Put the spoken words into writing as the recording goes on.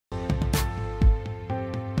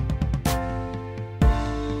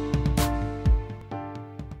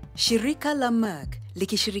Shirika la Merck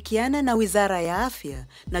likishirikiana na Wizara ya Afya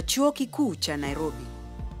na Chuo Kikuu cha Nairobi.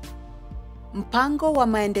 Mpango wa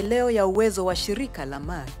maendeleo ya uwezo wa shirika la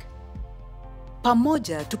Merck.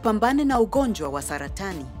 Pamoja tupambane na ugonjwa wa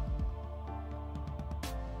saratani.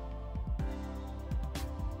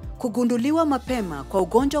 Kugunduliwa mapema kwa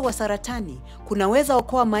ugonjwa wa saratani kunaweza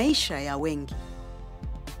okoa maisha ya wengi.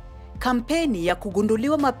 Kampeni ya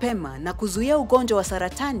kugunduliwa mapema na kuzuia ugonjwa wa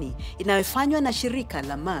saratani inayofanywa na shirika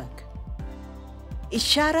la Merck.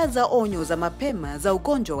 Ishara za onyo za mapema za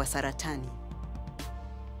ugonjwa wa saratani.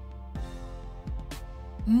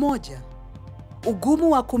 1.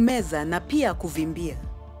 Ugumu wa kumeza na pia kuvimbia.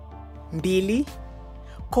 2.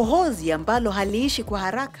 Kohozi ambalo haliishi kwa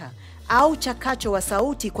haraka au chakacho wa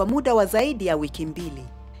sauti kwa muda wa zaidi ya wiki 2.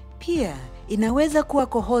 Pia inaweza kuwa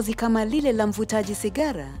kohozi kama lile la mvutaji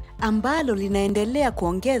sigara ambalo linaendelea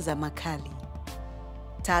kuongeza makali.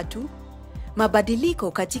 3.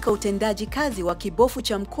 Mabadiliko katika utendaji kazi wa kibofu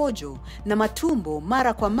cha mkojo na matumbo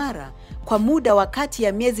mara kwa muda wa kati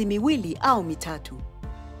ya miezi 2 au 3.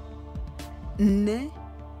 4.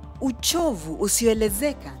 Uchovu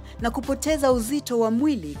usioelezeka na kupoteza uzito wa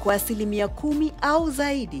mwili kwa 10% au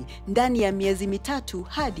zaidi ndani ya miezi 3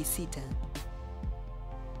 hadi 6.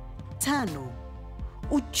 5.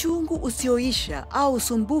 Uchungu usioisha au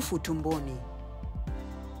usumbufu tumboni.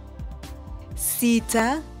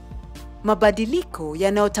 6. Mabadiliko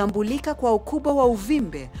yanayotambulika kwa ukubwa wa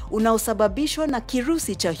uvimbe unaosababishwa na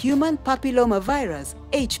kirusi cha Human Papilloma Virus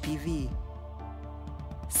HPV.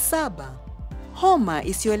 7. Homa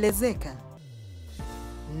isiyoelezeka.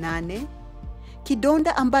 8.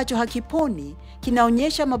 Kidonda ambacho hakiponi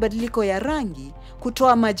kinaonyesha mabadiliko ya rangi,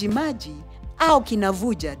 kutoa majimaji au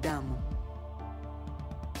kinavuja damu.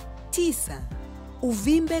 9.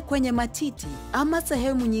 Uvimbe kwenye matiti ama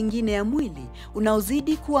sehemu nyingine ya mwili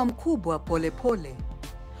unaozidi kuwa mkubwa polepole.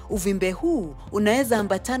 Uvimbe huu unaweza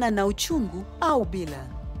ambatana na uchungu au bila.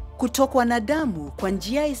 Kutokwa na damu kwa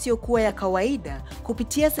njia isiyokuwa ya kawaida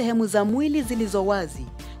kupitia sehemu za mwili zilizo wazi,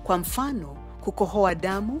 kwa mfano kukohoa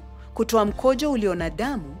damu, kutoa mkojo ulio na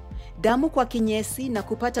damu, damu kwa kinyesi na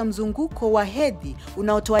kupata mzunguko wa hedhi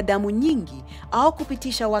unaotoa damu nyingi au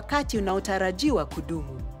kupitisha wakati unaotarajiwa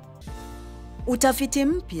kudumu. Utafiti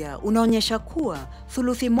mpya unaonyesha kuwa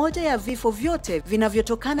thuluthi moja ya vifo vyote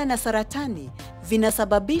vinavyotokana na saratani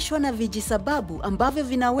vinasababishwa na vijisababu ambavyo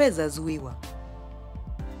vinaweza zuiwa.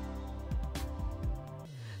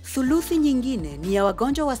 Thuluthi nyingine ni ya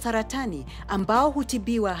wagonjwa wa saratani ambao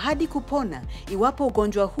hutibiwa hadi kupona iwapo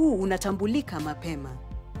ugonjwa huu unatambulika mapema.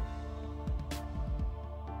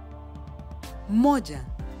 1.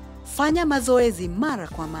 Fanya mazoezi mara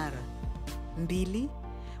kwa mara. 2.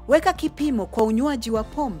 Weka kipimo kwa unywaji wa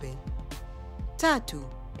pombe. 3.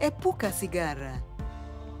 Epuka sigara.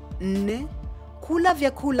 4. Kula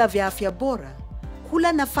vyakula vya afya bora.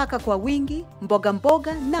 Kula nafaka kwa wingi,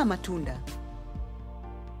 mboga na matunda.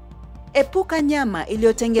 Epuka nyama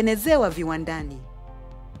iliyotengenezewa viwandani.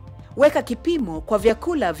 Weka kipimo kwa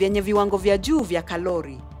vyakula vyenye viwango vya juu vya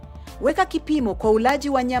kalori. Weka kipimo kwa ulaji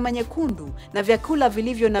wa nyama nyekundu na vyakula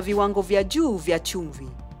vilivyo na viwango vya juu vya chumvi.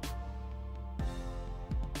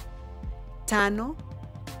 5.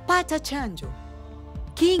 Pata chanjo.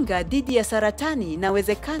 Kinga dhidi ya saratani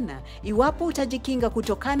inawezekana iwapo utajikinga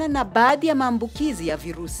kutokana na baadhi ya maambukizi ya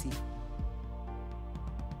virusi.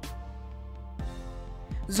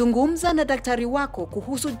 Zungumza na daktari wako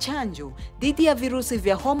kuhusu chanjo dhidi ya virusi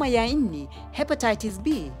vya homa ya ini, hepatitis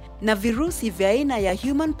B na virusi vya aina ya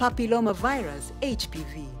Human Papilloma Virus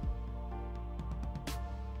HPV.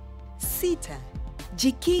 6.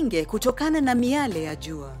 Jikinge kutokana na miale ya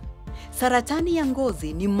jua. Saratani ya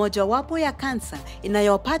ngozi ni mmojawapo ya kansa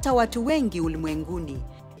inayopata watu wengi ulimwenguni,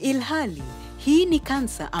 ilhali hii ni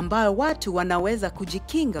kansa ambayo watu wanaweza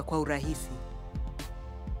kujikinga kwa urahisi.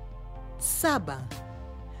 7.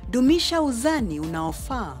 Dumisha uzani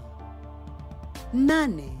unaofaa.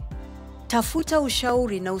 8. Tafuta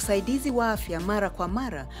ushauri na usaidizi wa afya mara kwa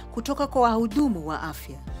mara kutoka kwa wahudumu wa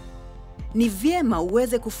afya. Ni vyema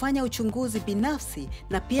uweze kufanya uchunguzi binafsi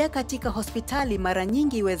na pia katika hospitali mara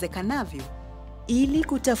nyingi iwezekanavyo, ili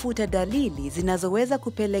kutafuta dalili zinazoweza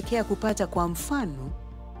kupelekea kupata, kwa mfano,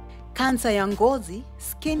 kansa ya ngozi,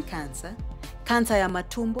 skin cancer, kansa ya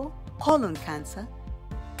matumbo, colon cancer,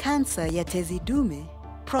 kansa ya tezi dume,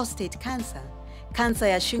 prostate cancer, kansa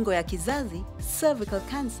ya shingo ya kizazi, cervical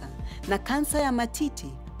cancer, na kansa ya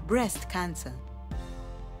matiti, breast cancer.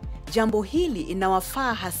 Jambo hili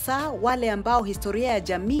inawafaa hasa wale ambao historia ya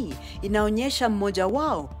jamii inaonyesha mmoja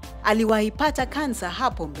wao aliwahipata kansa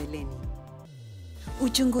hapo mbeleni.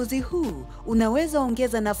 Uchunguzi huu unaweza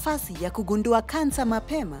ongeza nafasi ya kugundua kansa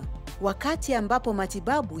mapema, wakati ambapo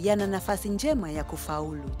matibabu yana nafasi njema ya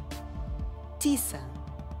kufaulu. 9.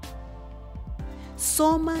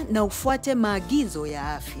 Soma na ufuate maagizo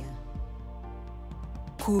ya afya.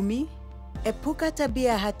 10. Epuka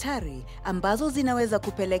tabia hatari ambazo zinaweza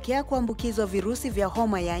kupelekea kuambukizwa virusi vya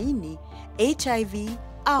homa ya ini, HIV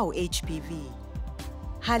au HPV.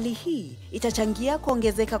 Hali hii itachangia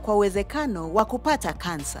kuongezeka kwa uwezekano wa kupata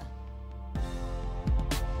kansa.